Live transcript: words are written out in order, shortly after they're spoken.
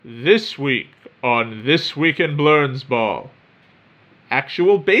This week on This Week in Blernsball,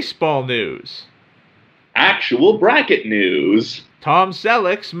 actual baseball news. Actual bracket news. Tom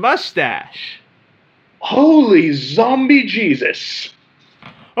Selleck's mustache. Holy zombie Jesus.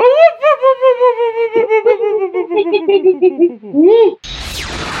 Woo.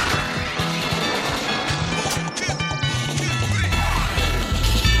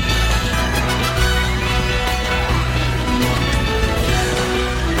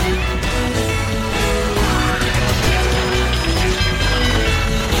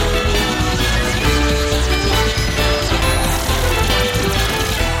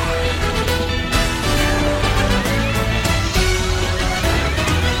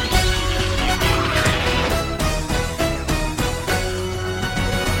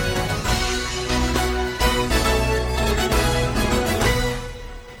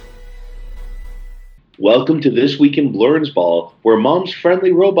 Welcome to This Week in Blernsball, where Mom's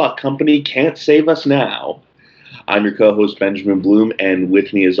friendly robot company can't save us now. I'm your co-host, Benjamin Bloom, and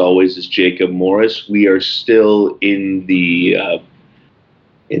with me, as always, is Jacob Morris. We are still in the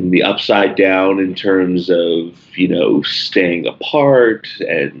upside down in terms of, staying apart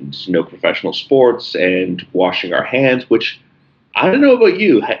and no professional sports and washing our hands, which, I don't know about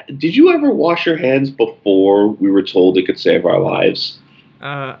you. Did you ever wash your hands before we were told it could save our lives?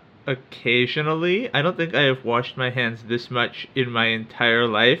 Occasionally. I don't think I have washed my hands this much in my entire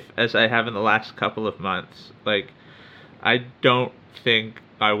life as I have in the last couple of months. I don't think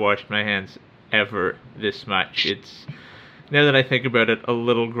I washed my hands ever this much. It's, now that I think about it, a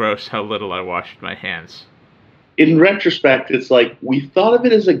little gross how little I washed my hands. In retrospect, it's like, we thought of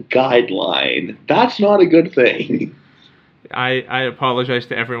it as a guideline. That's not a good thing. I apologize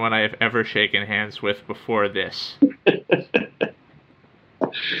to everyone I have ever shaken hands with before this.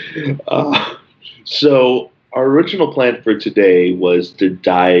 So our original plan for today was to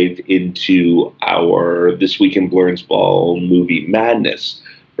dive into our This Week in Blernsball movie madness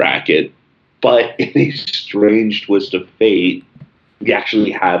bracket, but in a strange twist of fate, we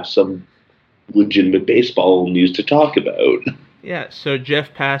actually have some legitimate baseball news to talk about. Yeah, so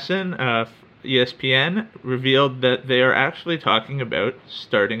Jeff Passan of ESPN revealed that they are actually talking about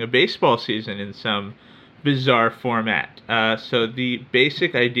starting a baseball season in some bizarre format. So the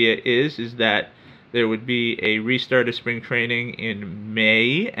basic idea is that there would be a restart of spring training in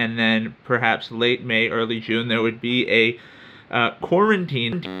May, and then perhaps late May, early June, there would be a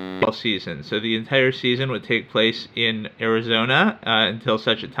quarantine season. So the entire season would take place in Arizona until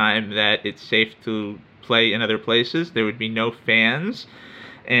such a time that it's safe to play in other places. There would be no fans,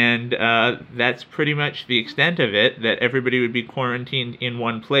 and that's pretty much the extent of it, that everybody would be quarantined in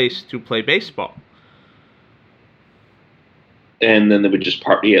one place to play baseball. And then they would just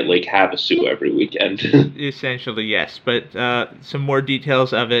party at Lake Havasu every weekend. Essentially, yes. But some more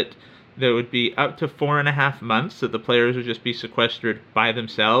details of it. There would be up to 4.5 months that the players would just be sequestered by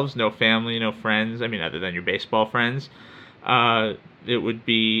themselves. No family, no friends. I mean, other than your baseball friends. It would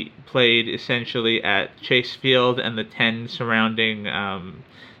be played essentially at Chase Field and the 10 surrounding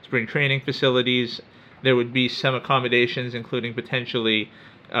spring training facilities. There would be some accommodations, including potentially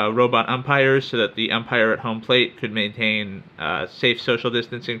robot umpires, so that the umpire at home plate could maintain safe social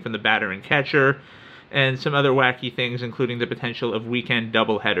distancing from the batter and catcher, and some other wacky things, including the potential of weekend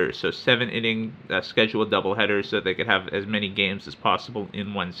doubleheaders, so 7-inning scheduled doubleheaders, so that they could have as many games as possible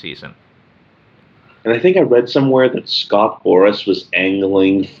in one season. And I think I read somewhere that Scott Boras was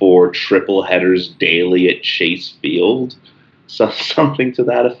angling for triple headers daily at Chase Field. So something to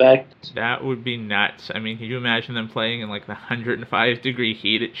that effect. That would be nuts. I mean, can you imagine them playing in the 105-degree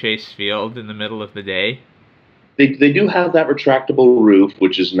heat at Chase Field in the middle of the day? They do have that retractable roof,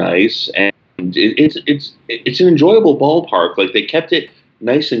 which is nice, and it's an enjoyable ballpark. They kept it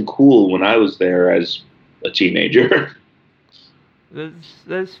nice and cool when I was there as a teenager.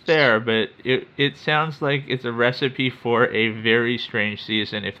 That's fair, but it sounds like it's a recipe for a very strange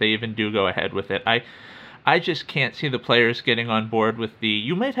season if they even do go ahead with it. I just can't see the players getting on board with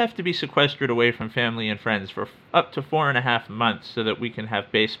you might have to be sequestered away from family and friends for up to 4.5 months so that we can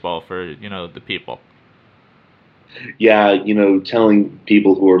have baseball for, the people. Yeah, telling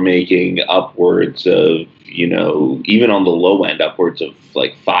people who are making upwards of, even on the low end, upwards of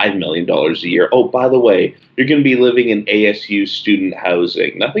 $5 million a year. Oh, by the way, you're going to be living in ASU student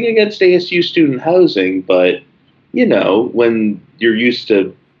housing. Nothing against ASU student housing, but, when you're used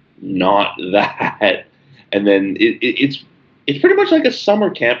to not that. And then it's pretty much like a summer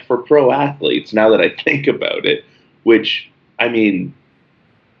camp for pro athletes, now that I think about it, which, I mean,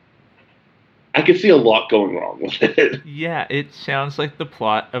 I could see a lot going wrong with it. Yeah, it sounds like the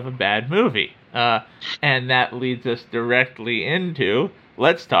plot of a bad movie. And that leads us directly into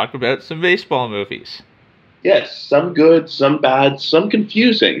let's talk about some baseball movies. Yes, some good, some bad, some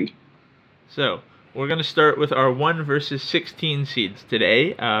confusing. So, we're going to start with our 1 versus 16 seeds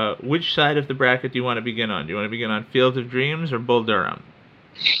today. Which side of the bracket do you want to begin on? Do you want to begin on Field of Dreams or Bull Durham?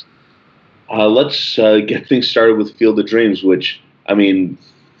 Let's get things started with Field of Dreams, which, I mean,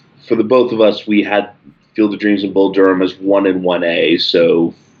 for the both of us, we had Field of Dreams and Bull Durham as 1 and 1A,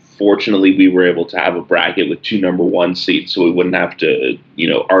 so fortunately we were able to have a bracket with 2 number 1 seats, so we wouldn't have to,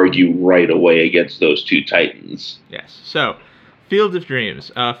 argue right away against those 2 titans. Yes, so Field of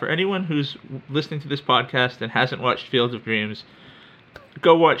Dreams. For anyone who's listening to this podcast and hasn't watched Field of Dreams,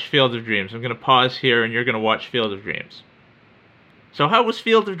 go watch Field of Dreams. I'm going to pause here and you're going to watch Field of Dreams. So how was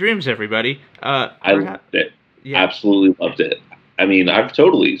Field of Dreams, everybody? I loved it. Yeah. Absolutely loved it. I mean, I've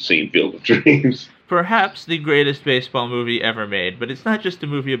totally seen Field of Dreams. Perhaps the greatest baseball movie ever made, but it's not just a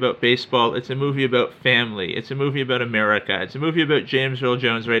movie about baseball, it's a movie about family, it's a movie about America, it's a movie about James Earl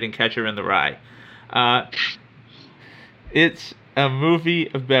Jones writing Catcher in the Rye. It's a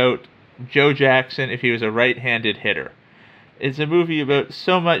movie about Joe Jackson if he was a right-handed hitter. It's a movie about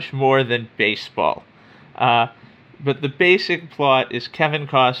so much more than baseball. But the basic plot is Kevin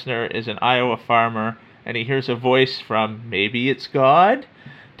Costner is an Iowa farmer, and he hears a voice from, maybe it's God,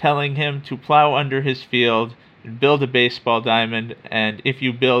 telling him to plow under his field and build a baseball diamond, and if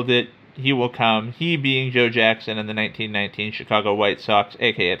you build it, he will come. He being Joe Jackson and the 1919 Chicago White Sox,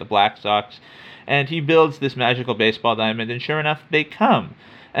 aka the Black Sox. And he builds this magical baseball diamond, and sure enough, they come.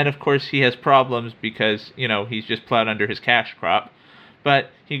 And of course, he has problems because, he's just plowed under his cash crop. But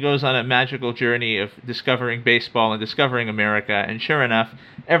he goes on a magical journey of discovering baseball and discovering America, and sure enough,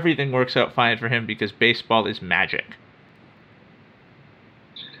 everything works out fine for him because baseball is magic.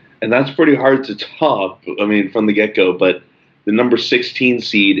 And that's pretty hard to top, from the get-go, but the number 16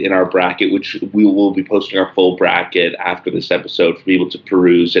 seed in our bracket, which we will be posting our full bracket after this episode for people to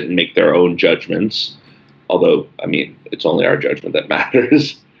peruse and make their own judgments. Although, it's only our judgment that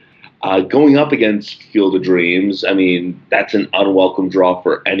matters. Going up against Field of Dreams, that's an unwelcome draw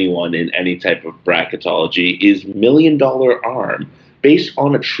for anyone in any type of bracketology, is $1 Million Arm, based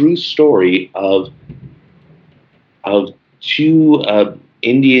on a true story of 2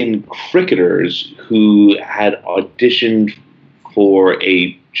 Indian cricketers who had auditioned for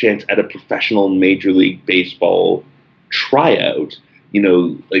a chance at a professional Major League Baseball tryout.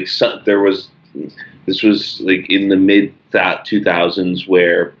 This was like in the mid 2000s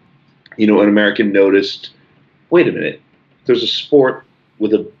where, an American noticed, wait a minute, there's a sport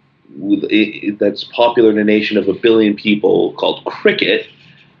that's popular in a nation of 1 billion people called cricket,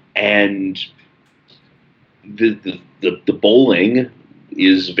 and the bowling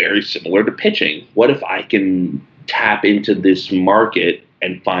is very similar to pitching. What if I can tap into this market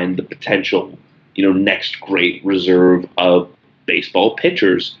and find the potential, next great reserve of baseball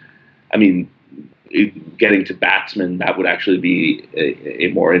pitchers? Getting to batsmen, that would actually be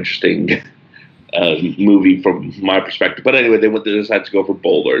a more interesting movie from my perspective. But anyway, they decided to go for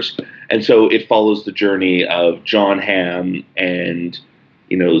bowlers. And so it follows the journey of Jon Hamm and,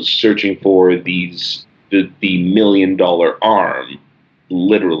 searching for the $1 million arm,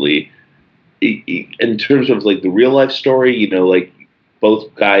 literally. In terms of like the real life story,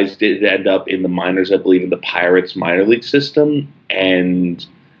 both guys did end up in the minors, I believe, in the Pirates minor league system. And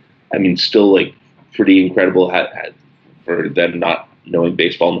still like pretty incredible for them not knowing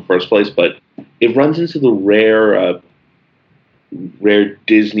baseball in the first place. But it runs into the rare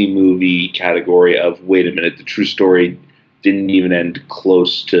Disney movie category of, wait a minute, the true story didn't even end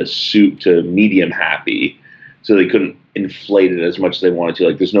close to medium happy. So they couldn't inflate it as much as they wanted to.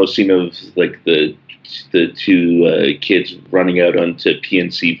 Like, there's no scene of like the 2 kids running out onto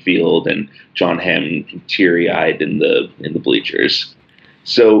PNC Field and Jon Hamm teary-eyed in the bleachers.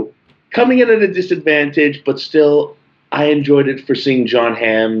 So coming in at a disadvantage, but still, I enjoyed it for seeing Jon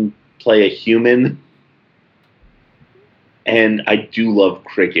Hamm play a human. And I do love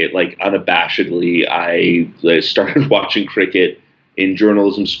cricket, like unabashedly. I started watching cricket in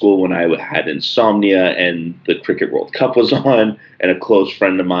journalism school when I had insomnia and the Cricket World Cup was on, and a close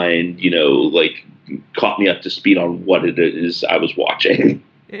friend of mine, caught me up to speed on what it is I was watching.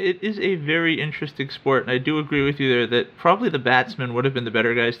 It is a very interesting sport, and I do agree with you there that probably the batsmen would have been the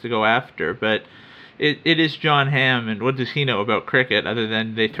better guys to go after, but it is Jon Hamm, and what does he know about cricket other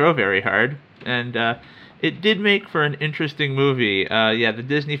than they throw very hard? And it did make for an interesting movie. The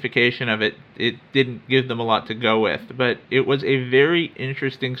Disneyfication of it didn't give them a lot to go with, but it was a very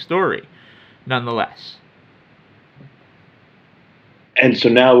interesting story, nonetheless. And so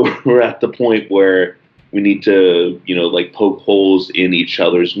now we're at the point where we need to, poke holes in each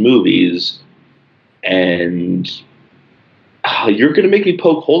other's movies. And You're going to make me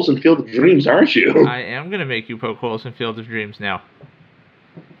poke holes in Field of Dreams, aren't you? I am going to make you poke holes in Field of Dreams now.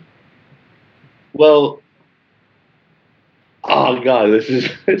 Well, oh god, this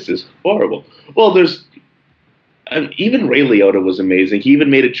is horrible. Well, there's even Ray Liotta was amazing. He even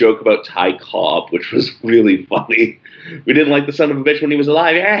made a joke about Ty Cobb, which was really funny. We didn't like the son of a bitch when he was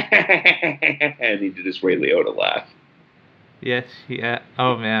alive, and he did his Ray Liotta laugh. Yes, yeah.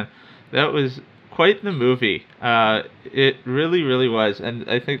 Oh man, that was quite the movie. It really, really was, and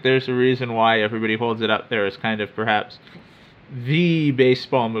I think there's a reason why everybody holds it up there as kind of perhaps the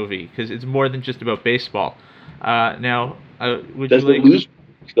baseball movie, because it's more than just about baseball. Now, would Does you like? it lose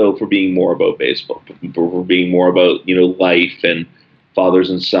though for being more about baseball, for being more about life and fathers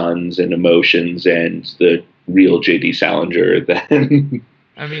and sons and emotions and the real J.D. Salinger than?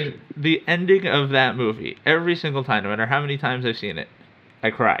 I mean, the ending of that movie, every single time, no matter how many times I've seen it, I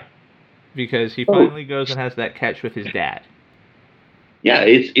cry. Because he finally goes and has that catch with his dad. Yeah,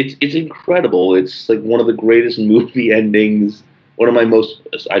 it's incredible. It's like one of the greatest movie endings.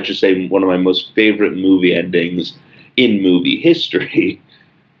 I should say, one of my most favorite movie endings in movie history.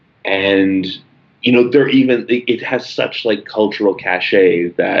 And it has such like cultural cachet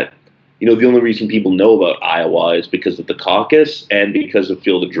that the only reason people know about Iowa is because of the caucus and because of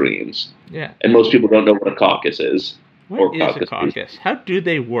Field of Dreams. Yeah. And most people don't know what a caucus is. What is a caucus? How do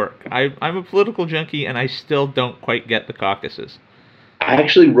they work? I'm a political junkie, and I still don't quite get the caucuses. I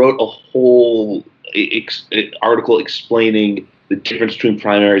actually wrote a whole article explaining the difference between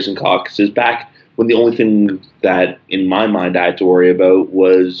primaries and caucuses back when the only thing that, in my mind, I had to worry about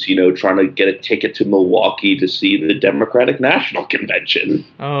was, trying to get a ticket to Milwaukee to see the Democratic National Convention.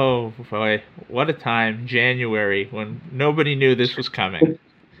 Oh, boy. What a time. January, when nobody knew this was coming.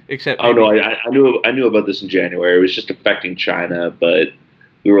 Except no, I knew about this in January. It was just affecting China, but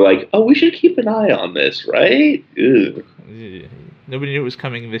we were like, we should keep an eye on this, right? Ugh. Nobody knew it was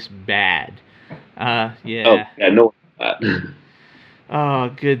coming this bad. Yeah. Oh, yeah, no. Oh,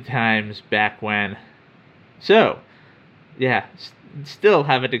 good times back when. So, yeah, still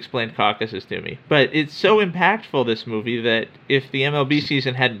haven't explained caucuses to me. But it's so impactful, this movie, that if the MLB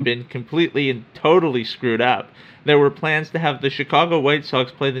season hadn't been completely and totally screwed up, there were plans to have the Chicago White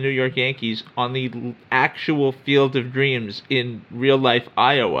Sox play the New York Yankees on the actual Field of Dreams in real-life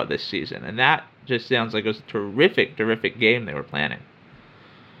Iowa this season. And that just sounds like it was a terrific, terrific game they were planning.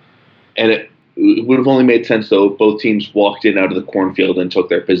 And it would have only made sense, though, if both teams walked in out of the cornfield and took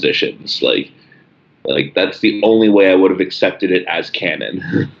their positions. Like that's the only way I would have accepted it as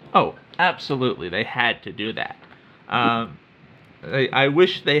canon. Oh, absolutely. They had to do that. I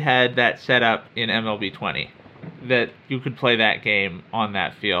wish they had that set up in MLB 20, that you could play that game on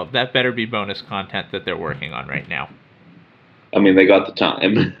that field. That better be bonus content that they're working on right now. I mean, they got the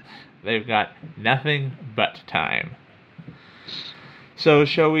time. They've got nothing but time. So,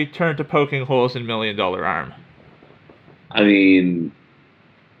 shall we turn to poking holes in $1 Million Arm? I mean,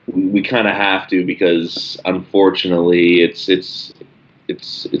 we kind of have to, because unfortunately, it's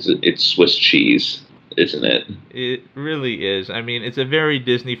Swiss cheese, isn't it? It really is. I mean, it's a very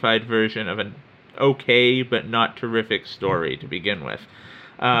Disney-fied version of an okay but not terrific story to begin with.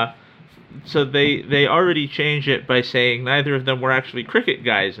 So they already changed it by saying neither of them were actually cricket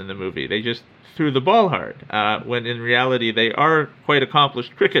guys in the movie. They just threw the ball hard, when in reality they are quite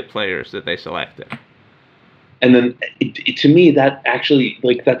accomplished cricket players that they selected. And then, to me, that actually,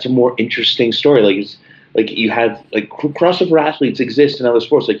 that's a more interesting story. You have, crossover athletes exist in other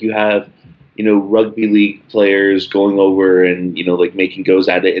sports. Like, you have, rugby league players going over and, making goes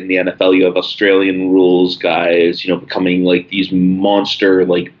at it in the NFL. You have Australian rules guys, becoming, these monster,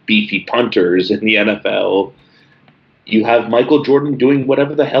 beefy punters in the NFL. You have Michael Jordan doing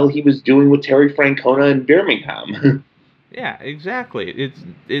whatever the hell he was doing with Terry Francona in Birmingham. Yeah, exactly.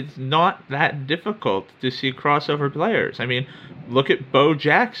 It's not that difficult to see crossover players. I mean, look at Bo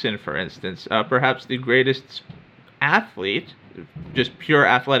Jackson, for instance, perhaps the greatest athlete, just pure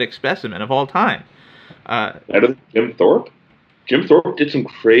athletic specimen of all time. Better than Jim Thorpe? Jim Thorpe did some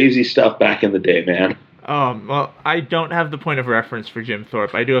crazy stuff back in the day, man. Well, I don't have the point of reference for Jim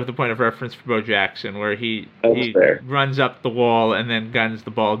Thorpe. I do have the point of reference for Bo Jackson, where he runs up the wall and then guns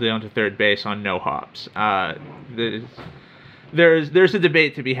the ball down to third base on no hops. There's a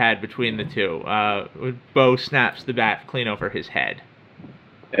debate to be had between the two. Bo snaps the bat clean over his head.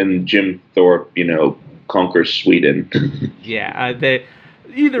 And Jim Thorpe, conquers Sweden. Yeah,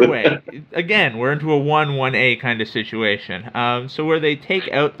 either way, again, we're into a 1-1A kind of situation. So where they take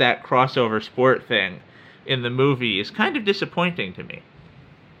out that crossover sport thing in the movie is kind of disappointing to me.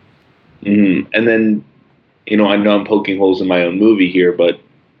 Mm-hmm. And then, I know I'm poking holes in my own movie here, but,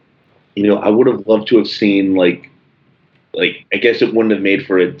 I would have loved to have seen, like I guess it wouldn't have made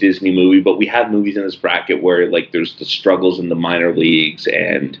for a Disney movie, but we have movies in this bracket where like there's the struggles in the minor leagues,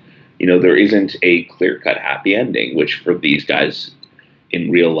 and there isn't a clear cut happy ending, which for these guys in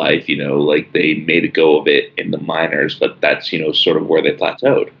real life, like they made a go of it in the minors, but that's sort of where they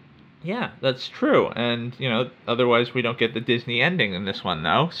plateaued. Yeah, that's true. And, otherwise we don't get the Disney ending in this one,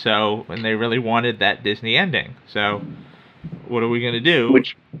 though. So, and they really wanted that Disney ending. So, what are we going to do?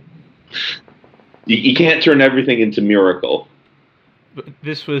 Which you can't turn everything into Miracle. But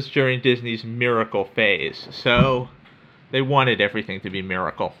this was during Disney's Miracle phase. So, they wanted everything to be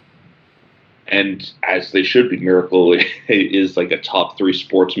Miracle. And as they should be, Miracle is like a top 3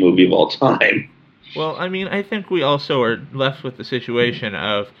 sports movie of all time. Well, I mean, I think we also are left with the situation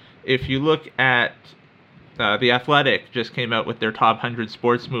of, if you look at The Athletic just came out with their top 100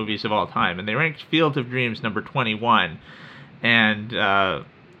 sports movies of all time, and they ranked Field of Dreams number 21, and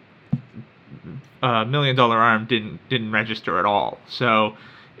Million Dollar Arm didn't register at all. So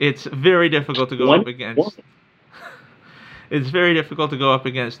it's very difficult to go up against. It's very difficult to go up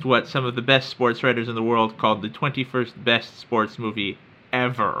against what some of the best sports writers in the world called the 21st best sports movie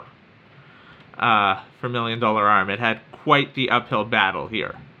ever. For Million Dollar Arm, it had quite the uphill battle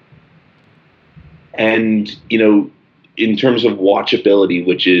here. And, in terms of watchability,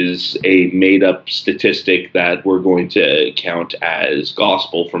 which is a made-up statistic that we're going to count as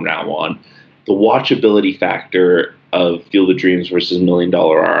gospel from now on, the watchability factor of Field of Dreams versus Million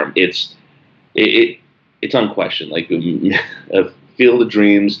Dollar Arm, it's unquestioned. Like, Field of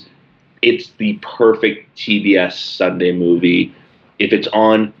Dreams, it's the perfect TBS Sunday movie. If it's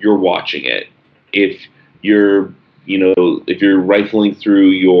on, you're watching it. If you're rifling through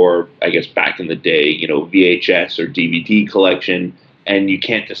your, I guess back in the day, VHS or DVD collection, and you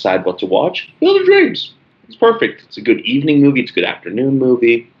can't decide what to watch, Field of Dreams. It's perfect. It's a good evening movie. It's a good afternoon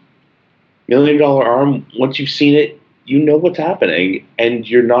movie. Million Dollar Arm, once you've seen it, you know what's happening, and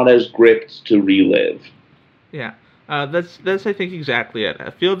you're not as gripped to relive. Yeah. That's I think exactly it.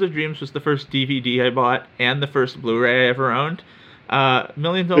 Field of Dreams was the first DVD I bought and the first Blu-ray I ever owned.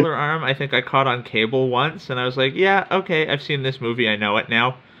 Million Dollar Arm, I think I caught on cable once, and I was like, yeah, okay, I've seen this movie, I know it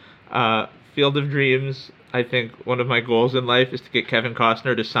now. Field of Dreams, I think one of my goals in life is to get Kevin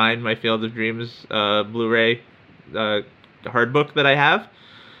Costner to sign my Field of Dreams Blu-ray hard book that I have.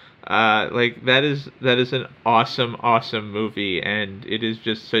 That is an awesome movie, and it is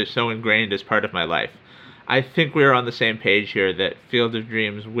just so ingrained as part of my life. I think we're on the same page here that Field of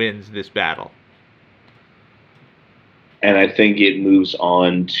Dreams wins this battle. And I think it moves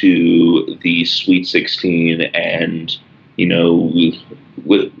on to the Sweet 16, and with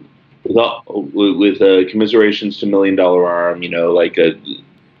commiserations to Million Dollar Arm,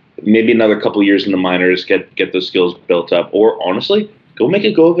 maybe another couple years in the minors, get those skills built up, or honestly, go make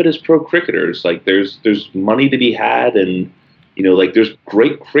a go of it as pro cricketers. Like there's money to be had, and there's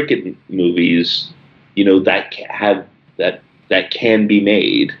great cricket movies, that can be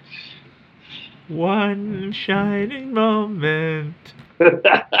made. One shining moment.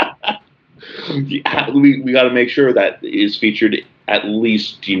 Yeah, we got to make sure that is featured at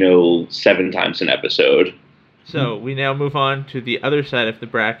least 7 times an episode. So we now move on to the other side of the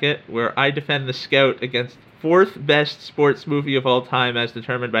bracket, where I defend The Scout against 4th best sports movie of all time, as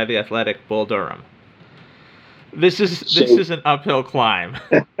determined by The Athletic, Bull Durham. This is an uphill climb.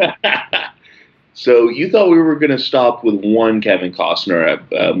 So you thought we were going to stop with one Kevin Costner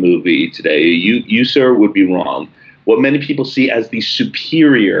movie today. You, sir, would be wrong. What many people see as the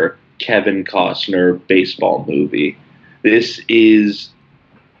superior Kevin Costner baseball movie. This is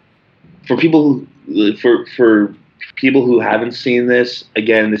for people who haven't seen this.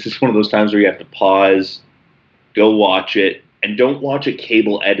 Again, this is one of those times where you have to pause, go watch it, and don't watch a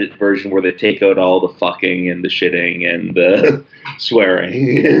cable edit version where they take out all the fucking and the shitting and the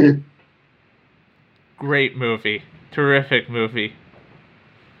swearing. Great movie. Terrific movie.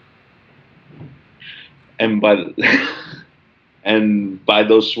 And by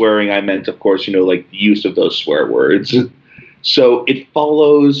those swearing, I meant, of course, the use of those swear words. So it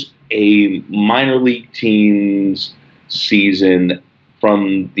follows a minor league team's season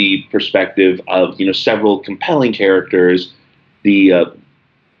from the perspective of, several compelling characters. The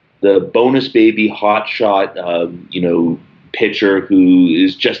bonus baby hotshot, pitcher who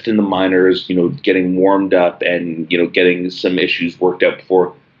is just in the minors, getting warmed up and, getting some issues worked out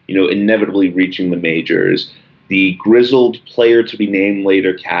before, inevitably reaching the majors. The grizzled player to be named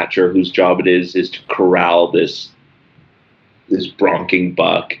later catcher whose job it is to corral this bronking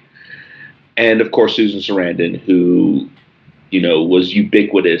buck. And of course, Susan Sarandon, who, was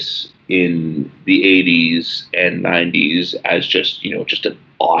ubiquitous in the 80s and 90s as just an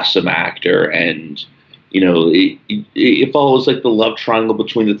awesome actor, and it follows like the love triangle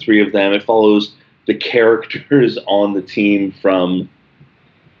between the three of them. It follows the characters on the team from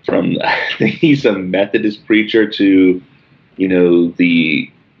he's a Methodist preacher to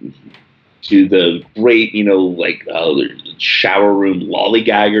the great shower room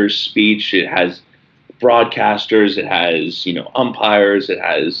lollygaggers speech. It has broadcasters. It has umpires. It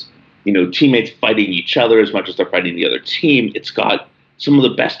has teammates fighting each other as much as they're fighting the other team. It's got some of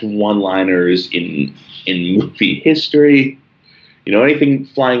the best one-liners in movie history. Anything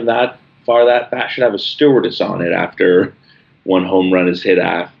flying that far that fast should have a stewardess on it after one home run is hit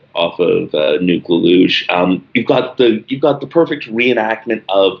off of Nuke Lelouch. You've got the perfect reenactment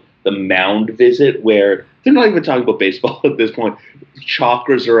of the mound visit where they're not even talking about baseball at this point.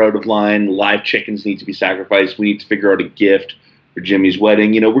 Chakras are out of line. Live chickens need to be sacrificed. We need to figure out a gift for Jimmy's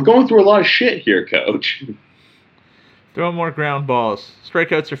wedding. We're going through a lot of shit here, Coach. Throw more ground balls.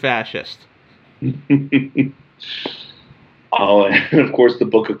 Strikeouts are fascist. Oh, and of course the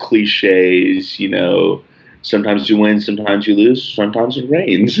book of cliches. Sometimes you win, sometimes you lose, sometimes it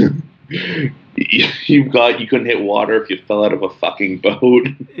rains. You couldn't hit water if you fell out of a fucking boat.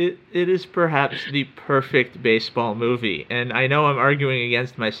 It is perhaps the perfect baseball movie, and I know I'm arguing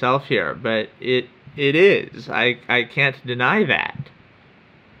against myself here, but it is. I can't deny that.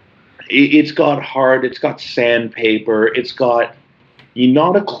 It's got heart. It's got sandpaper. It's got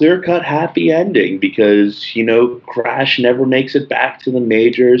not a clear-cut happy ending because Crash never makes it back to the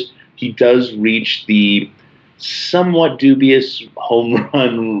majors. He does reach the somewhat dubious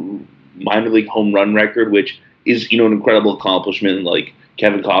minor league home run record, which is an incredible accomplishment. Like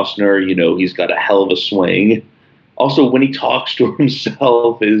Kevin Costner, he's got a hell of a swing. Also, when he talks to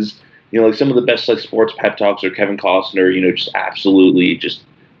himself, is like some of the best sports pep talks are Kevin Costner, just absolutely just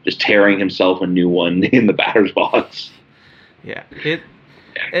tearing himself a new one in the batter's box. Yeah,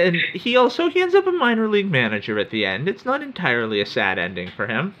 and he ends up a minor league manager at the end. It's not entirely a sad ending for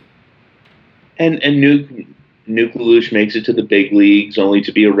him. And Nuke Lelouch makes it to the big leagues only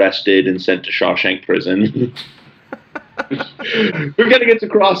to be arrested and sent to Shawshank Prison. We're going to get to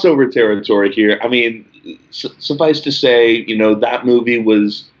crossover territory here. I mean, suffice to say, that movie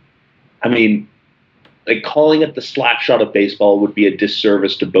was, calling it the slapshot of baseball would be a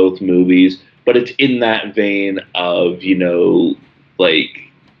disservice to both movies, but it's in that vein of,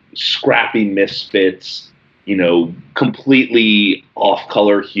 scrappy misfits, completely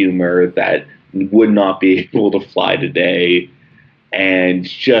off-color humor that would not be able to fly today, and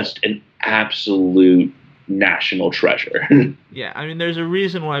just an absolute national treasure. Yeah, there's a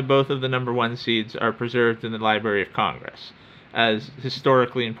reason why both of the number one seeds are preserved in the Library of Congress as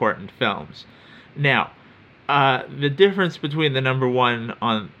historically important films. Now, the difference between the number one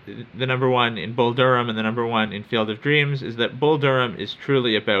in Bull Durham and the number one in Field of Dreams is that Bull Durham is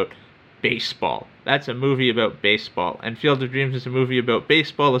truly about baseball. That's a movie about baseball. And Field of Dreams is a movie about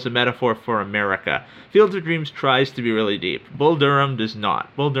baseball as a metaphor for America. Field of Dreams tries to be really deep. Bull Durham does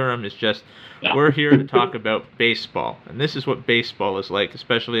not. Bull Durham is just, we're here to talk about baseball. And this is what baseball is like,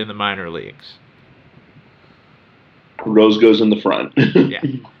 especially in the minor leagues. Rose goes in the front. Yeah.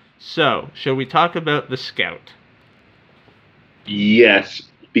 So, shall we talk about The Scout? Yes,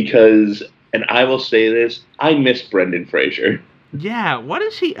 because, and I will say this, I miss Brendan Fraser. Yeah, what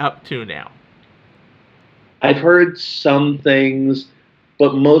is he up to now? I've heard some things,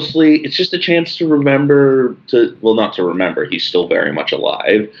 but mostly it's just a chance to not to remember, he's still very much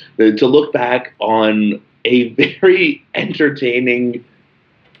alive, to look back on a very entertaining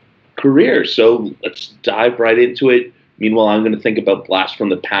career. So let's dive right into it. Meanwhile, I'm going to think about Blast from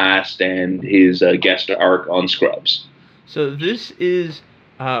the Past and his guest arc on Scrubs. So this is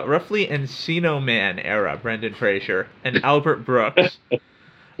roughly Encino Man era Brendan Fraser and Albert Brooks.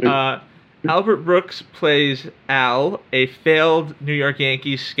 Albert Brooks plays Al, a failed New York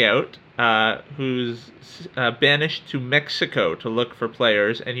Yankees scout who's banished to Mexico to look for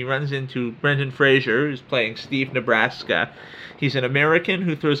players, and he runs into Brendan Fraser, who's playing Steve Nebraska. He's an American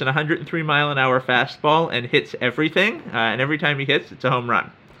who throws an 103-mile-an-hour fastball and hits everything, and every time he hits, it's a home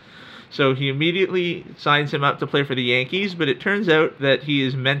run. So he immediately signs him up to play for the Yankees, but it turns out that he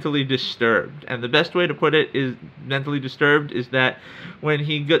is mentally disturbed. And the best way to put it is mentally disturbed is that when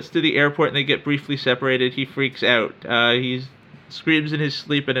he gets to the airport and they get briefly separated, he freaks out. He screams in his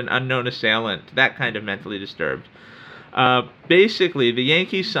sleep at an unknown assailant, that kind of mentally disturbed. Basically, the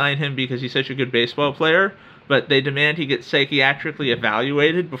Yankees sign him because he's such a good baseball player, but they demand he get psychiatrically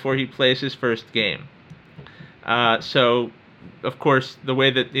evaluated before he plays his first game. So, of course, the way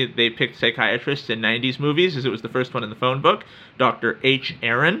that they picked psychiatrists in 90s movies is it was the first one in the phone book, Dr. H.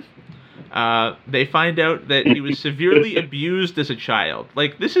 Aaron. They find out that he was severely abused as a child.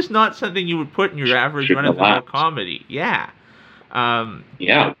 Like, this is not something you would put in your average run-of-the-mill comedy. Yeah.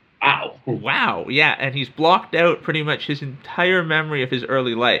 Yeah. Wow. Wow. Yeah, and he's blocked out pretty much his entire memory of his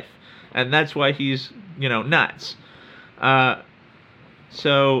early life, and that's why he's nuts.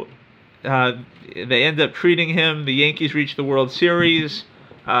 So they end up treating him. The Yankees reach the World Series,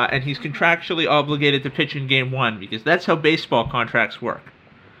 and he's contractually obligated to pitch in Game 1 because that's how baseball contracts work.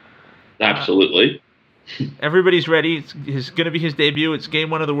 Absolutely. Everybody's ready. It's going to be his debut. It's Game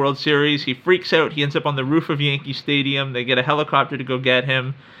 1 of the World Series. He freaks out. He ends up on the roof of Yankee Stadium. They get a helicopter to go get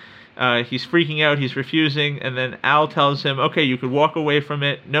him. He's freaking out. He's refusing. And then Al tells him, okay, you could walk away from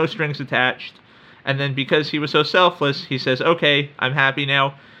it. No strings attached. And then because he was so selfless, he says, okay, I'm happy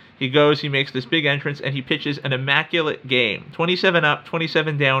now. He goes, he makes this big entrance, and he pitches an immaculate game. 27 up,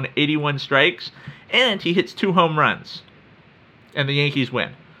 27 down, 81 strikes. And he hits 2 home runs. And the Yankees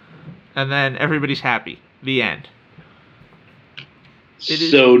win. And then everybody's happy. The end.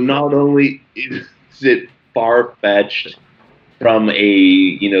 So not only is it far-fetched from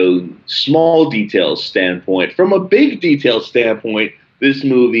a small detail standpoint, from a big detail standpoint, this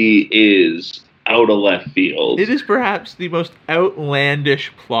movie is out of left field. It is perhaps the most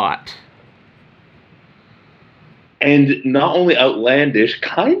outlandish plot. And not only outlandish,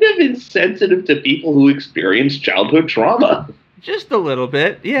 kind of insensitive to people who experience childhood trauma. Just a little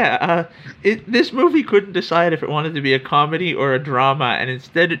bit, yeah. This movie couldn't decide if it wanted to be a comedy or a drama, and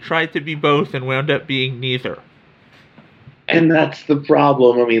instead it tried to be both and wound up being neither. And that's the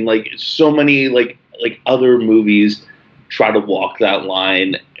problem. I mean, like, so many like other movies try to walk that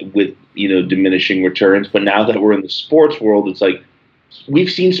line with diminishing returns, but now that we're in the sports world, it's like we've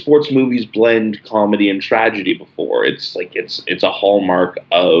seen sports movies blend comedy and tragedy before. It's like it's a hallmark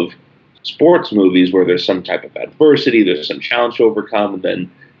of sports movies where there's some type of adversity, there's some challenge to overcome, and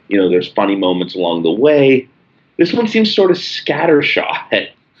then there's funny moments along the way. This one seems sort of scattershot.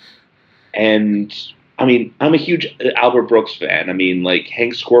 And I mean, I'm a huge Albert Brooks fan. I mean, like,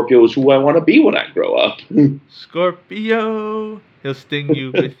 Hank Scorpio is who I want to be when I grow up. Scorpio, he'll sting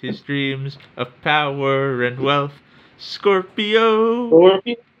you with his dreams of power and wealth. Scorpio.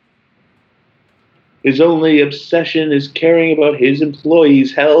 His only obsession is caring about his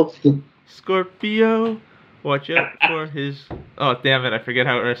employees' health. Scorpio, watch out for his... Oh, damn it, I forget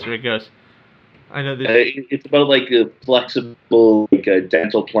how the rest of it goes. I know this... it's about, like, flexible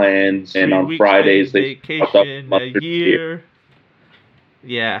dental plans, and on Fridays they... Vacation a year.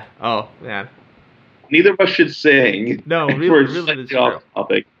 Yeah, oh, man. Neither of us should sing. No, really this off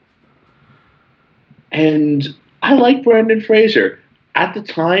topic. And I like Brendan Fraser. At the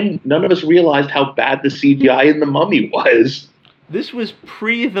time, none of us realized how bad the CGI in The Mummy was. This was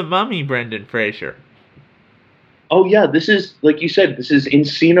pre-The Mummy, Brendan Fraser. Oh, yeah, this is, like you said, this is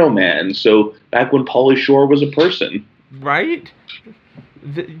Encino Man, so back when Pauly Shore was a person. Right?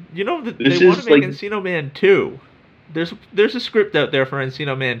 They want to make Encino Man 2. There's a script out there for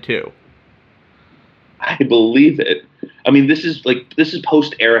Encino Man 2. I believe it. I mean, this is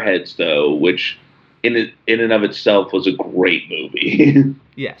post Airheads, though, which in and of itself was a great movie.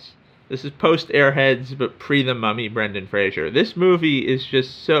 Yes. This is post Airheads, but pre The Mummy, Brendan Fraser. This movie is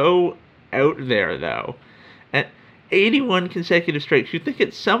just so out there, though. At 81 consecutive strikes, you'd think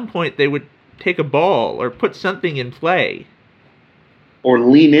at some point they would take a ball or put something in play. Or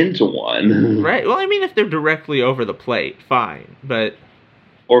lean into one. Right. Well, I mean, if they're directly over the plate, fine. But...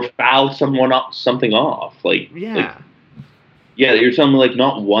 Or foul something off. Yeah. Yeah, you're telling me, like,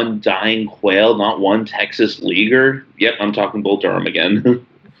 not one dying quail, not one Texas leaguer? Yep, I'm talking Bull Durham again.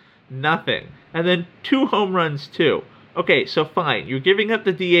 Nothing. And then 2 home runs, too. Okay, so fine. You're giving up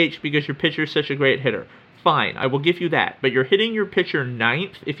the DH because your pitcher's such a great hitter. Fine, I will give you that. But you're hitting your pitcher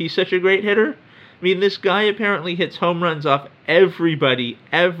 9th if he's such a great hitter? I mean, this guy apparently hits home runs off everybody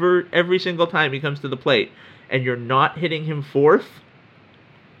every single time he comes to the plate. And you're not hitting him 4th?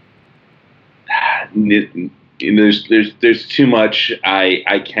 There's too much.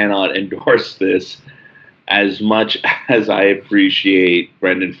 I cannot endorse this as much as I appreciate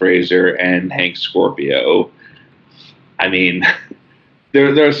Brendan Fraser and Hank Scorpio. I mean,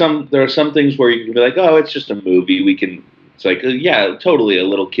 there are some things where you can be like, oh, it's just a movie. It's like, yeah, totally. A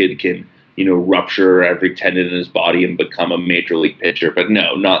little kid can rupture every tendon in his body and become a major league pitcher. But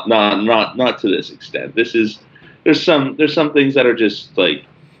no, not to this extent. There's some things that are just like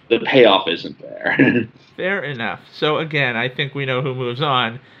the payoff isn't there. Fair enough. So again, I think we know who moves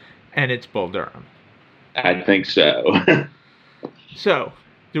on, and it's Bull Durham. I think so. So,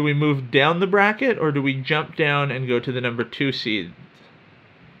 do we move down the bracket, or do we jump down and go to the number 2 seed?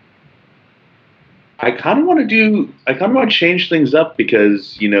 I kind of want to change things up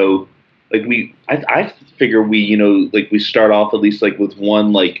because, I figure we, like we start off at least like with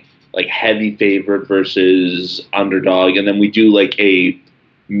one like heavy favorite versus underdog, and then we do like a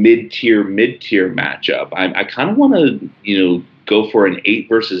mid tier matchup. I kind of want to go for an 8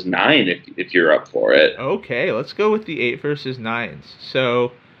 versus 9 if you're up for it. Okay, let's go with the 8 versus 9s.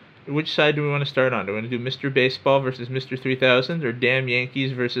 So, which side do we want to start on? Do we want to do Mr. Baseball versus Mr. 3000 or Damn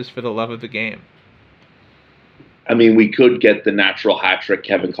Yankees versus For the Love of the Game? I mean, we could get the natural hat trick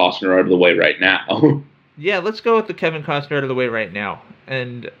Kevin Costner out of the way right now. Yeah, let's go with the Kevin Costner out of the way right now.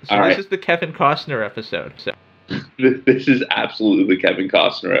 And so All this right. is the Kevin Costner episode. So This is absolutely the Kevin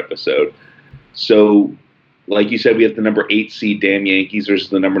Costner episode. So, like you said, we have the number 8 seed Damn Yankees versus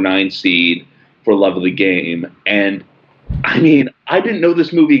the number 9 seed For Love of the Game. And I mean, I didn't know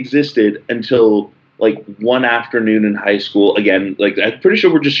this movie existed until like one afternoon in high school. Again, like I'm pretty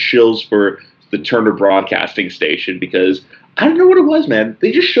sure we're just shills for the Turner Broadcasting Station because I don't know what it was, man.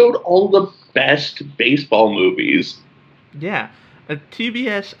 They just showed all the best baseball movies. yeah,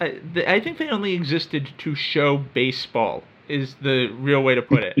 TBS. I think they only existed to show baseball. Is the real way to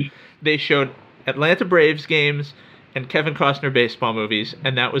put it. They showed Atlanta Braves games and Kevin Costner baseball movies,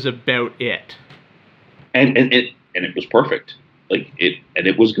 and that was about it. And it was perfect.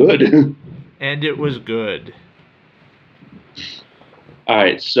 It was good. And it was good. All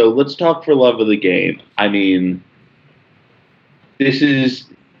right, so let's talk For Love of the Game. I mean, this is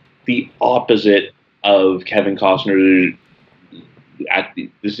the opposite of Kevin Costner. This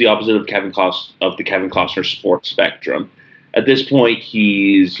is the opposite of the Kevin Costner sports spectrum. At this point,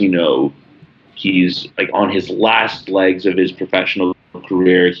 he's like on his last legs of his professional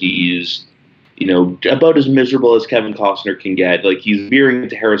career. He's about as miserable as Kevin Costner can get. Like he's veering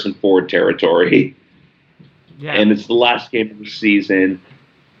into Harrison Ford territory. Yeah. And it's the last game of the season.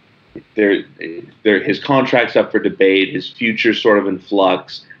 His contract's up for debate. His future's sort of in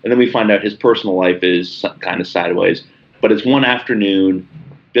flux. And then we find out his personal life is kind of sideways. But it's one afternoon.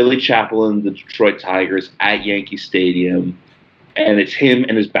 Billy Chappell and the Detroit Tigers at Yankee Stadium. And it's him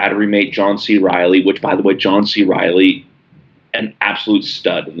and his battery mate, John C. Reilly, which, by the way, John C. Reilly, an absolute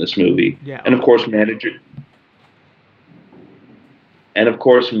stud in this movie. Yeah. And, of course, manager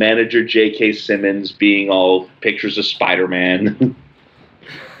J.K. Simmons being all pictures of Spider-Man.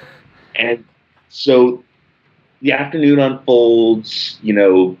 And so the afternoon unfolds,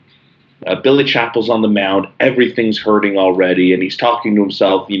 Billy Chappell's on the mound. Everything's hurting already, and he's talking to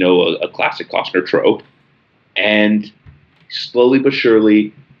himself, a classic Costner trope. And slowly but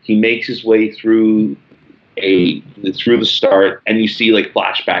surely, he makes his way through the start, and you see like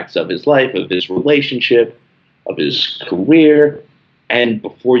flashbacks of his life, of his relationship, of his career, and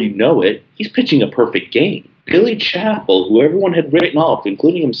before you know it, he's pitching a perfect game. Billy Chappell, who everyone had written off,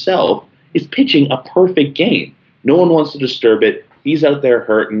 including himself, is pitching a perfect game. No one wants to disturb it. He's out there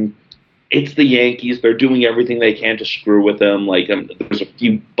hurting. It's the Yankees. They're doing everything they can to screw with him. Like there's a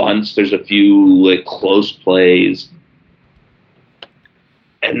few bunts, there's a few like close plays,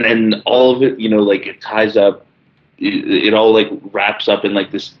 and then all of it, it ties up. It all like wraps up in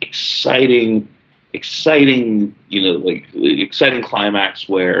like this exciting climax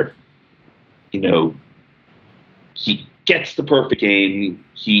where, he gets the perfect game.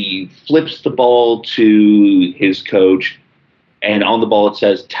 He flips the ball to his coach, and on the ball it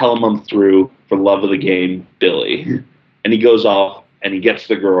says, "Tell him I'm through. For love of the game, Billy." And he goes off and he gets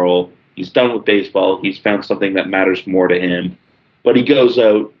the girl. He's done with baseball. He's found something that matters more to him. But he goes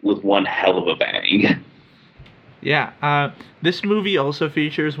out with one hell of a bang. Yeah, this movie also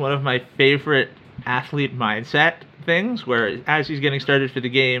features one of my favorite athlete mindset things, where as he's getting started for the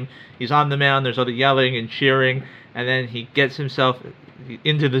game, he's on the mound, there's all the yelling and cheering, and then he gets himself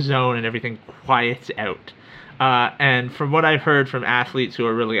into the zone and everything quiets out. And from what I've heard from athletes who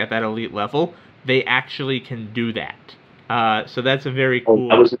are really at that elite level, they actually can do that. So that's a very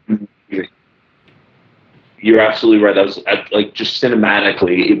cool... You're absolutely right. That was like just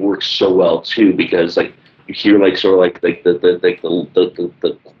cinematically, it works so well too, because like you hear like sort of like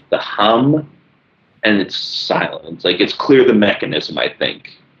the hum, and it's silence. Like it's clear the mechanism, I think.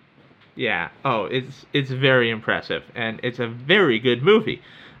 Yeah. Oh, it's very impressive, and it's a very good movie.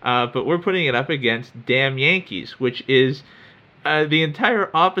 But we're putting it up against Damn Yankees, which is the entire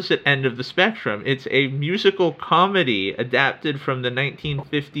opposite end of the spectrum. It's a musical comedy adapted from the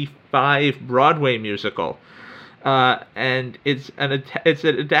 1955 Broadway musical. And it's an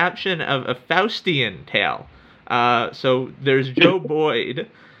adaptation of a Faustian tale. So there's Joe Boyd,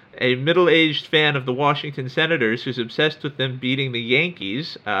 a middle-aged fan of the Washington Senators who's obsessed with them beating the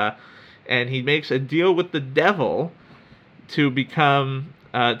Yankees, and he makes a deal with the devil to become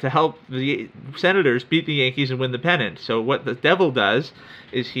to help the Senators beat the Yankees and win the pennant. So what the Devil does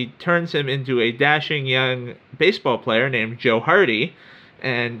is he turns him into a dashing young baseball player named Joe Hardy,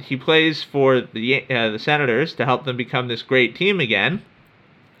 and he plays for the Senators to help them become this great team again.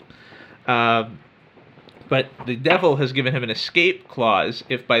 But the Devil has given him an escape clause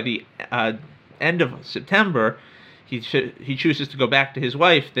if by the end of September he chooses to go back to his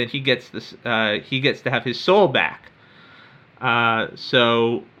wife, then he gets to have his soul back.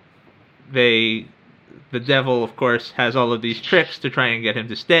 So the Devil, of course, has all of these tricks to try and get him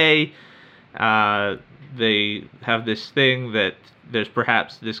to stay. They have this thing that there's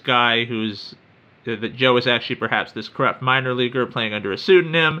perhaps this guy that Joe is actually perhaps this corrupt minor leaguer playing under a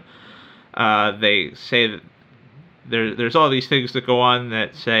pseudonym. They say that there's all these things that go on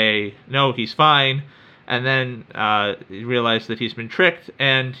that say, no, he's fine. And then you realize that he's been tricked,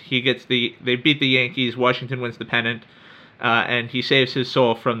 and they beat the Yankees, Washington wins the pennant, and he saves his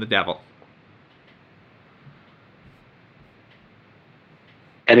soul from the Devil.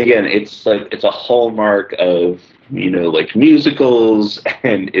 And again, it's a hallmark of, like musicals,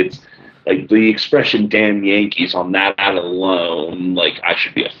 and it's like the expression "damn Yankees" on that alone, like I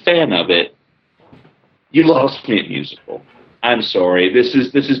should be a fan of it. You lost me at musical. I'm sorry. This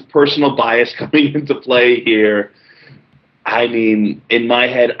is personal bias coming into play here. I mean, in my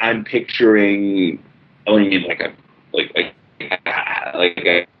head, I'm picturing. I'm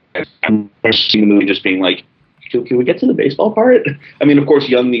seeing the movie just being like, can we get to the baseball part? I mean, of course,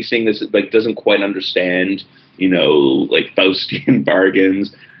 young me seeing this doesn't quite understand, like Faustian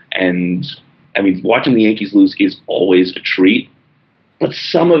bargains, and I mean, watching the Yankees lose is always a treat, but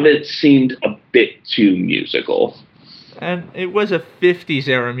some of it seemed a bit too musical. And it was a 50s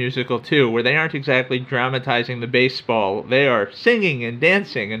era musical too, where they aren't exactly dramatizing the baseball. They are singing and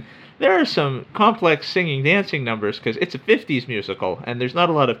dancing, and there are some complex singing dancing numbers because it's a 50s musical and there's not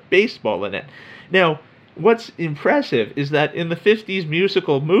a lot of baseball in it. Now, what's impressive is that in the 50s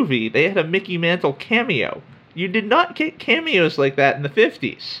musical movie, they had a Mickey Mantle cameo. You did not get cameos like that in the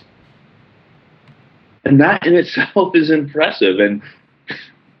 50s. And that in itself is impressive. And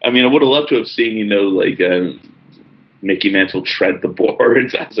I mean, I would have loved to have seen, Mickey Mantle tread the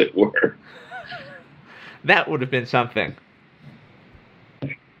boards, as it were. That would have been something.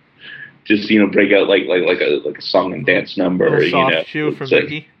 Just break out like a song and dance number. A soft shoe for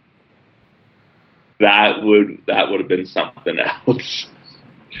Mickey. That would have been something else.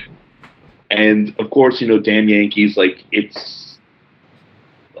 And of course, Damn Yankees, it's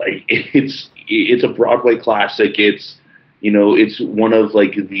a Broadway classic. It's one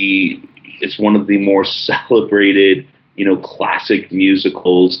of the more celebrated, classic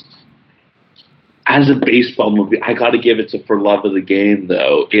musicals. As a baseball movie, I got to give it to For Love of the Game,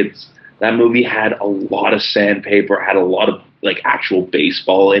 though. That movie had a lot of sandpaper, had a lot of actual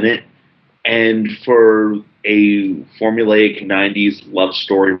baseball in it. And for a formulaic 90s love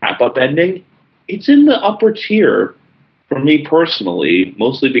story wrap-up ending, it's in the upper tier for me personally,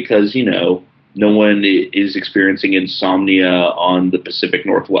 mostly because, no one is experiencing insomnia on the Pacific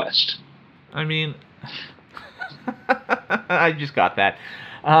Northwest. I mean, I just got that.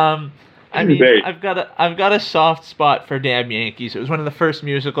 I mean, I've got a soft spot for Damn Yankees. It was one of the first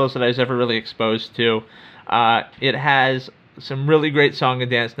musicals that I was ever really exposed to. It has some really great song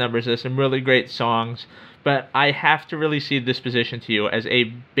and dance numbers. There's some really great songs, but I have to really cede this position to you as a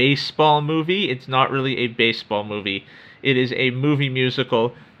baseball movie. It's not really a baseball movie. It is a movie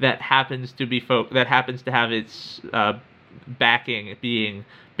musical that happens to have its backing being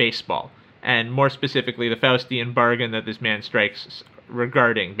baseball, and more specifically the Faustian bargain that this man strikes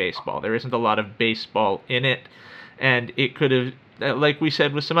regarding baseball. There isn't a lot of baseball in it, and it could have, like we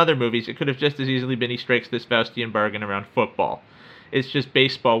said with some other movies, it could have just as easily been he strikes this Faustian bargain around football. It's just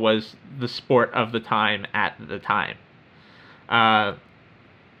baseball was the sport of the time at the time.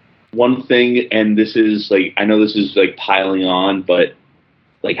 One thing, and this is I know this is piling on, but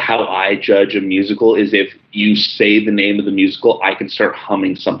how I judge a musical is if you say the name of the musical, I can start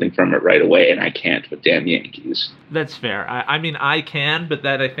humming something from it right away, and I can't with Damn Yankees. That's fair. I mean, I can, but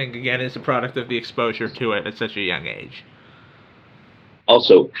that I think, again, is a product of the exposure to it at such a young age.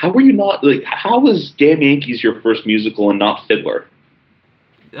 Also, how were you not, how was Damn Yankees your first musical and not Fiddler?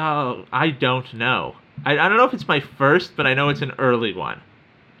 Oh, I don't know. I don't know if it's my first, but I know it's an early one.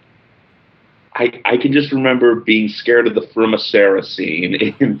 I can just remember being scared of the Frumacera scene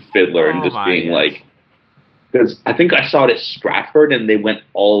in Fiddler and just being because I think I saw it at Stratford and they went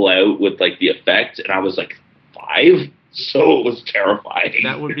all out with the effects, and I was 5, so it was terrifying.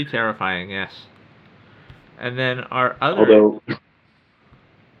 That would be terrifying, yes. And then our other... Although,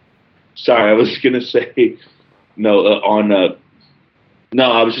 sorry, I was gonna say no on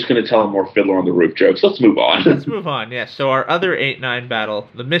No, I was just going to tell him more Fiddler on the Roof jokes. Let's move Let's on. move on. Yes. So our other 8-9 battle,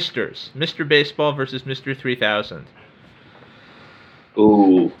 the Misters, Mr. Baseball versus Mr. 3000.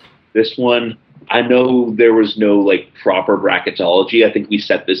 Ooh, this one. I know there was no like proper bracketology. I think we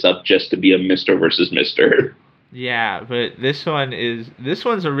set this up just to be a Mister versus Mister. Yeah, but this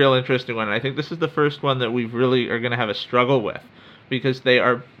one's a real interesting one. I think this is the first one that we really are going to have a struggle with because I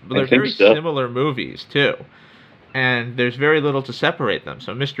they're think very so. similar movies too, and there's very little to separate them.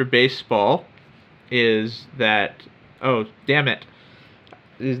 So Mr. Baseball is that oh damn it,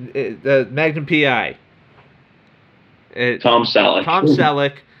 is the Magnum PI. Tom Selleck. Tom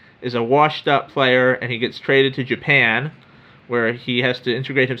Selleck is a washed-up player, and he gets traded to Japan, where he has to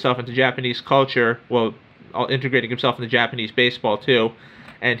integrate himself into Japanese culture. Well, integrating himself into Japanese baseball too,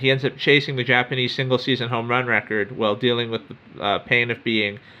 and he ends up chasing the Japanese single-season home run record while dealing with the pain of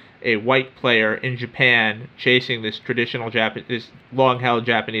being a white player in Japan, chasing this this long-held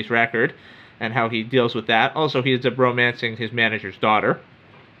Japanese record, and how he deals with that. Also, he ends up romancing his manager's daughter.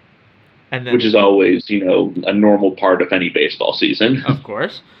 And then, Which is always, a normal part of any baseball season. of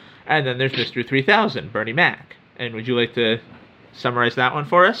course. And then there's Mr. 3000, Bernie Mac. And would you like to summarize that one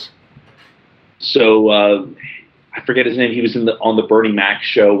for us? So I forget his name. He was on the Bernie Mac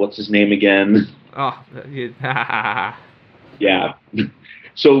show. What's his name again? Oh, Yeah.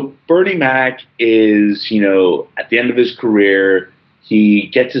 So Bernie Mac is, at the end of his career, he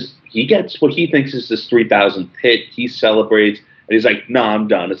gets what he thinks is his 3,000th hit. He celebrates, and he's like, "No, I'm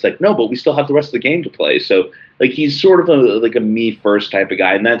done." It's like, "No, but we still have the rest of the game to play." So like he's sort of a me first type of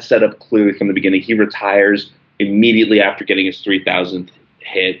guy, and that's set up clearly from the beginning. He retires immediately after getting his 3,000th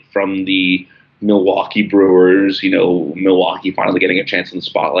hit from the Milwaukee Brewers. Milwaukee finally getting a chance in the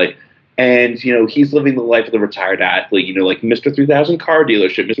spotlight. And, he's living the life of the retired athlete, like Mr. 3000 car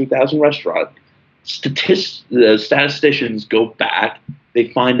dealership, Mr. 3000 restaurant. The statisticians go back. They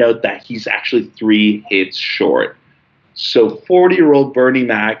find out that he's actually 3 hits short. So 40-year-old Bernie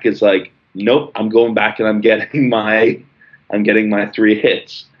Mac is like, nope, I'm going back and I'm getting my 3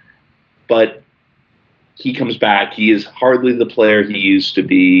 hits. But he comes back. He is hardly the player he used to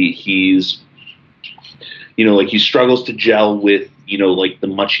be. He's, he struggles to gel with, the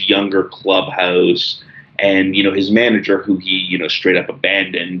much younger clubhouse and, his manager who he, straight up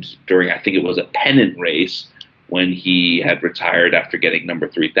abandoned during, I think it was a pennant race when he had retired after getting number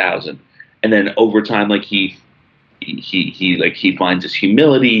 3,000. And then over time, he finds his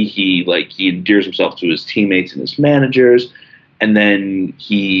humility. He endears himself to his teammates and his managers. And then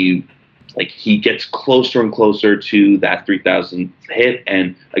he gets closer and closer to that 3,000 hit.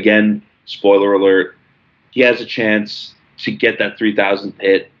 And again, spoiler alert, he has a chance to get that 3,000th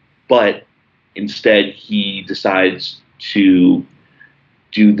hit, but instead he decides to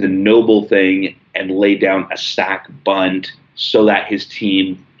do the noble thing and lay down a sack bunt so that his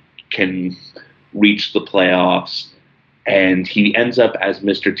team can reach the playoffs. And he ends up as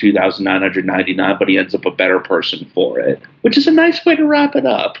Mr. 2,999, but he ends up a better person for it, which is a nice way to wrap it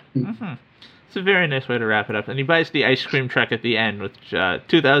up. Mm-hmm. It's a very nice way to wrap it up. And he buys the ice cream truck at the end with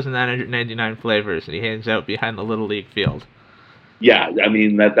 2,999 flavors, and he hangs out behind the Little League field. Yeah, I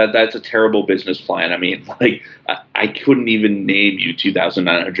mean, that's a terrible business plan. I mean, I couldn't even name you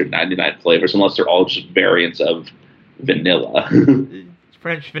 2,999 flavors unless they're all just variants of vanilla.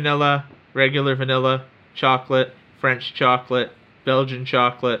 French vanilla, regular vanilla, chocolate, French chocolate, Belgian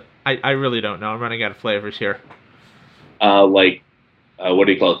chocolate. I really don't know. I'm running out of flavors here. What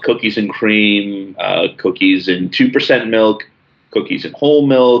do you call it? Cookies and cream, cookies and 2% milk, cookies and whole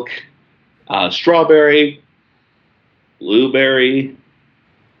milk, strawberry, blueberry,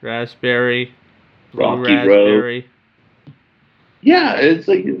 raspberry, Rocky raspberry. Road. Yeah, it's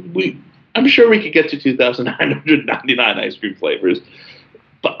I'm sure we could get to 2,999 ice cream flavors.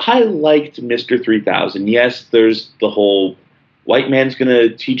 But I liked Mr. 3000. Yes, there's the whole white man's going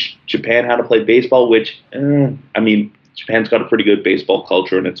to teach Japan how to play baseball, which, Japan's got a pretty good baseball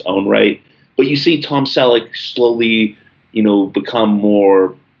culture in its own right. But you see Tom Selleck slowly, become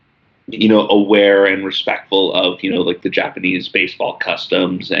more, aware and respectful of, the Japanese baseball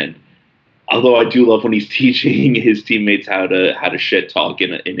customs. And although I do love when he's teaching his teammates how to shit talk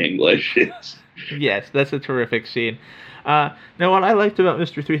in English. Yes, that's a terrific scene. Now, what I liked about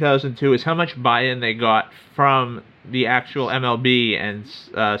Mr. 3002 is how much buy-in they got from the actual MLB and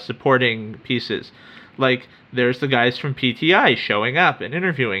supporting pieces. Like, there's the guys from PTI showing up and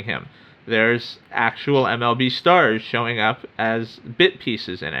interviewing him. There's actual MLB stars showing up as bit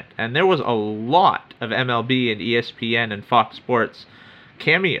pieces in it. And there was a lot of MLB and ESPN and Fox Sports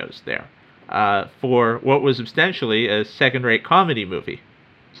cameos there for what was substantially a second-rate comedy movie.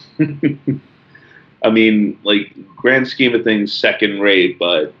 I mean, like, grand scheme of things, second rate,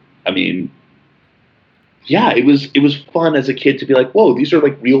 but I mean, yeah, it was fun as a kid to be like, whoa, these are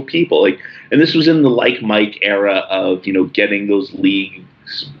like real people. Like, and this was in the Like Mike era of getting those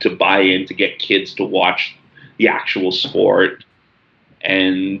leagues to buy in to get kids to watch the actual sport.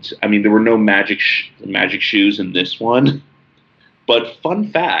 And I mean, there were no magic shoes in this one. But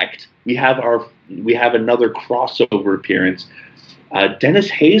fun fact, we have another crossover appearance.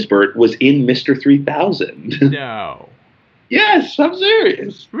 Dennis Haysbert was in Mr. 3000. No. Yes, I'm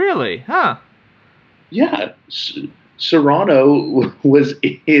serious. Really? Huh. Yeah, Serrano was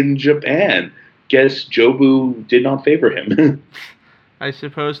in Japan. Guess Jobu did not favor him. I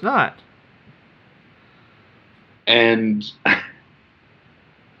suppose not. And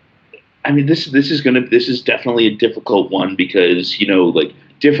I mean, this is definitely a difficult one because like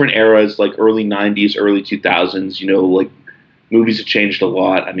different eras, like early '90s, early 2000s. Like movies have changed a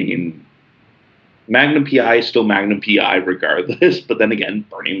lot. I mean, Magnum PI is still Magnum PI regardless, but then again,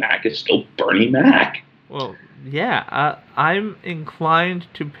 Bernie Mac is still Bernie Mac. Well, yeah, I'm inclined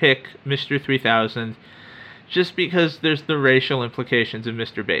to pick Mr. 3000 just because there's the racial implications of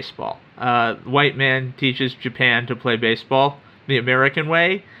Mr. Baseball. White man teaches Japan to play baseball the American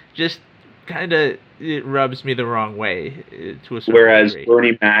way. Just kind of, it rubs me the wrong way to a certain Whereas degree.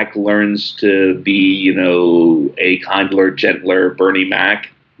 Bernie Mac learns to be, a kindler, gentler Bernie Mac.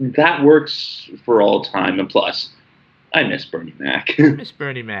 That works for all time. And plus, I miss Bernie Mac. I miss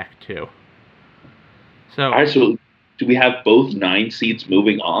Bernie Mac too. So, All right, so do we have both 9 seeds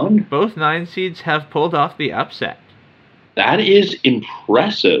moving on? both 9 seeds have pulled off the upset. That is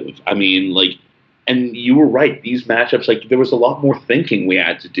impressive. I mean, like, and you were right. These matchups, like, there was a lot more thinking we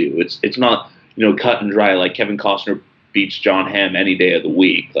had to do. It's not, cut and dry. Like Kevin Costner beats John Hamm any day of the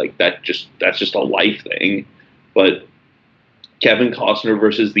week. Like that's just a life thing. But Kevin Costner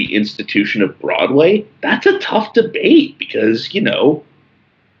versus the institution of Broadway, that's a tough debate because,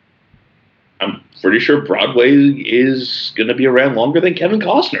 I'm pretty sure Broadway is going to be around longer than Kevin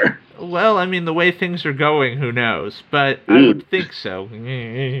Costner. Well, I mean, the way things are going, who knows? But I would think so.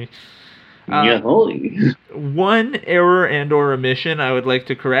 Yeah, holy. One error and or omission I would like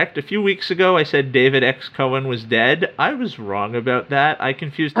to correct. A few weeks ago, I said David X. Cohen was dead. I was wrong about that. I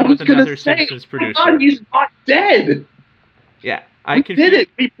confused him with another Simpsons producer. Oh God, he's not dead. Yeah, We did it.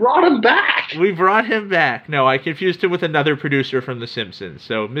 We brought him back. We brought him back. No, I confused him with another producer from The Simpsons.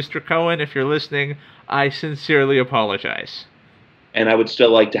 So, Mr. Cohen, if you're listening, I sincerely apologize. And I would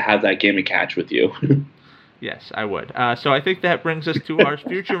still like to have that game of catch with you. Yes, I would. So I think that brings us to our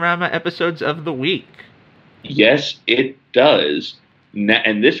Futurama episodes of the week. Yes, it does.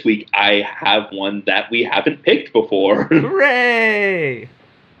 And this week, I have one that we haven't picked before. Hooray!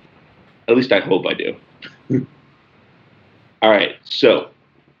 At least I hope I do. All right, so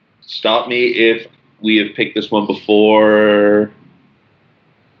stop me if we have picked this one before.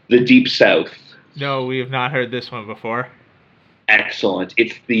 The Deep South. No, we have not heard this one before. Excellent.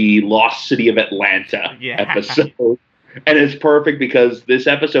 It's the Lost City of Atlanta episode. And it's perfect because this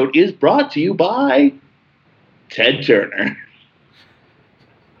episode is brought to you by Ted Turner.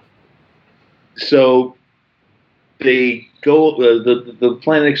 So they go, the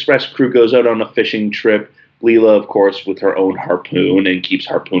Planet Express crew goes out on a fishing trip. Leela, of course, with her own harpoon and keeps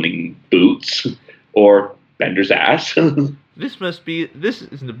harpooning Boots or Bender's ass. This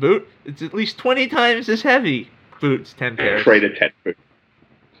isn't a boot. It's at least 20 times as heavy. Boots, 10 pairs. Afraid of 10 pairs.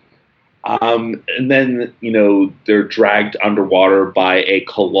 And then, they're dragged underwater by a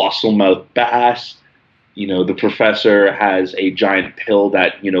colossal mouth bass. The professor has a giant pill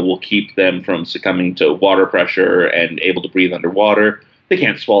that, will keep them from succumbing to water pressure and able to breathe underwater. They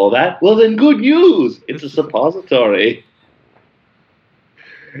can't swallow that. Well, then good news. It's a suppository.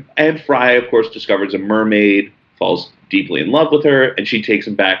 And Fry, of course, discovers a mermaid, falls deeply in love with her, and she takes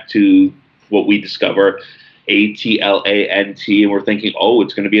him back to what we discover, Atlant, and we're thinking, oh,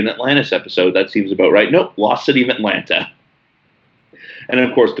 it's going to be an Atlantis episode. That seems about right. Nope, Lost City of Atlanta. And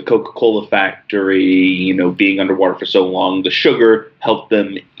of course, the Coca-Cola factory, being underwater for so long, the sugar helped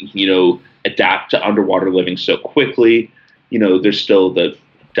them, adapt to underwater living so quickly. There's still the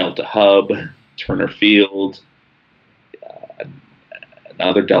Delta Hub, Turner Field,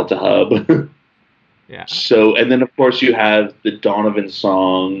 another Delta Hub. Yeah. So, and then of course you have the Donovan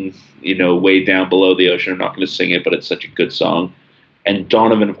song, Way Down Below the Ocean. I'm not going to sing it, but it's such a good song. And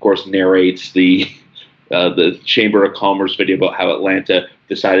Donovan, of course, narrates the Chamber of Commerce video about how Atlanta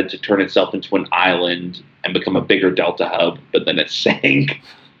decided to turn itself into an island and become a bigger Delta Hub, but then it sank.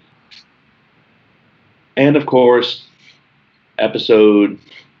 And of course, episode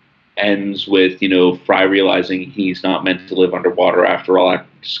ends with, Fry realizing he's not meant to live underwater after all, after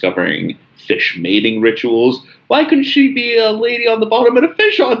discovering fish mating rituals. Why couldn't she be a lady on the bottom and a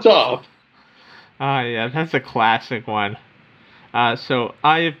fish on top? Ah, yeah, that's a classic one. So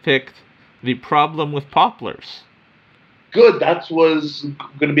I have picked The Problem with Poplars. Good, that was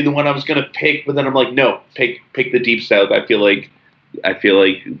going to be the one I was going to pick, but then I'm like, no, pick the Deep South. I feel like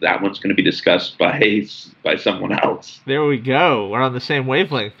that one's going to be discussed by someone else. There we go. We're on the same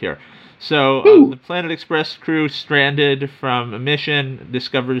wavelength here. So the Planet Express crew, stranded from a mission,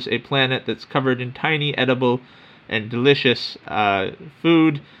 discovers a planet that's covered in tiny, edible, and delicious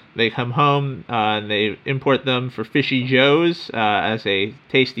food. They come home and they import them for Fishy Joe's as a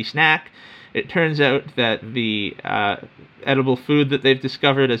tasty snack. It turns out that the edible food that they've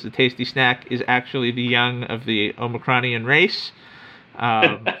discovered as a tasty snack is actually the young of the Omicronian race.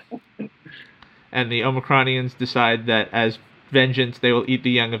 And the Omicronians decide that as vengeance, they will eat the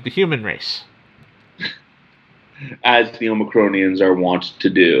young of the human race. As the Omicronians are wont to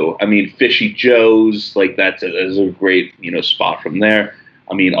do. I mean, Fishy Joe's, like, that's a great, spot from there.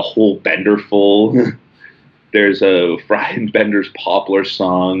 I mean, a whole Bender full. There's a Fry and Bender's Poplar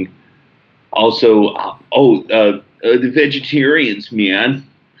song. Also, the vegetarians, man.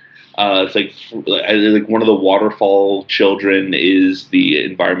 It's like one of the waterfall children is the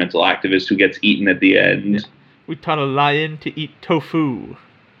environmental activist who gets eaten at the end. Yeah. We taught a lion to eat tofu.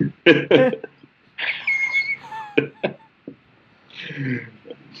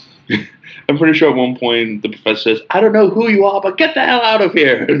 I'm pretty sure at one point the professor says, "I don't know who you are, but get the hell out of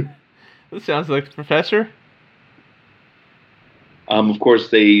here." That sounds like the professor. Of course,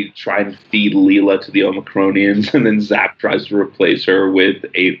 they try and feed Leela to the Omicronians, and then Zap tries to replace her with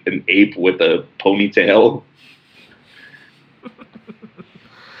an ape with a ponytail. A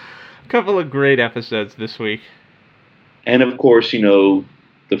couple of great episodes this week. And of course, the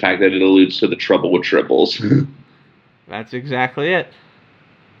fact that it alludes to the trouble with triples. That's exactly it.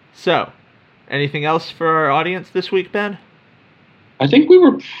 So, anything else for our audience this week, Ben? I think we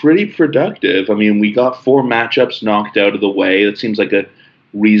were pretty productive. I mean, we got 4 matchups knocked out of the way. That seems like a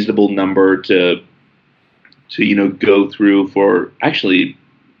reasonable number to go through for. Actually,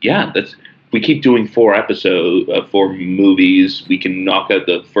 yeah, we keep doing 4 movies. We can knock out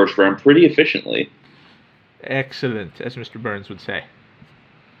the first round pretty efficiently. Excellent, as Mr. Burns would say.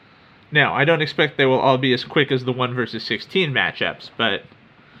 Now, I don't expect they will all be as quick as the 1 versus 16 matchups, but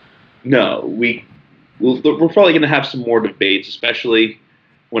no, we're probably going to have some more debates, especially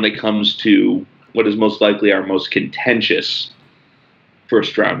when it comes to what is most likely our most contentious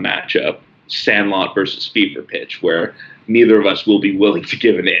first-round matchup, Sandlot versus Fever Pitch, where neither of us will be willing to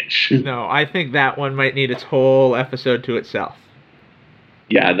give an inch. No, I think that one might need its whole episode to itself.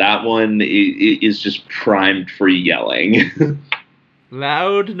 Yeah, that one is just primed for yelling.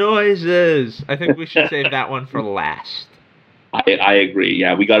 Loud noises! I think we should save that one for last. I agree.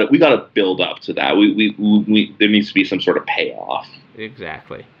 Yeah, we got to build up to that. We there needs to be some sort of payoff.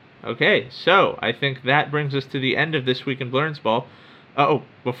 Exactly. Okay, so I think that brings us to the end of This Week in Blurnsball. Oh,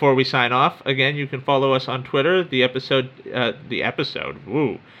 before we sign off, again, you can follow us on Twitter. The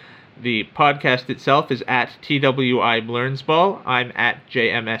podcast itself is at TWI Blurnsball. I'm at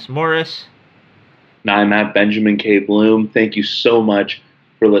JMS Morris. And I'm at Benjamin K. Bloom. Thank you so much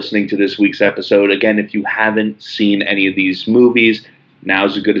for listening to this week's episode. Again, if you haven't seen any of these movies,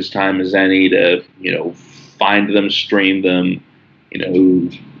 now's as good a time as any to, find them, stream them,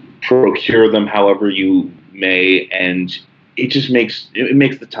 procure them however you may, and it just makes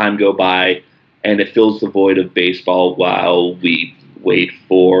the time go by, and it fills the void of baseball while we wait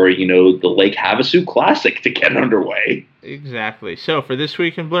for, the Lake Havasu Classic to get underway. Exactly. So for This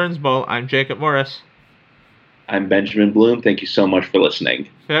Week in Blurnsball, I'm Jacob Morris. I'm Benjamin Bloom. Thank you so much for listening.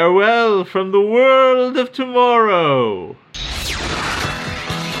 Farewell from the world of tomorrow.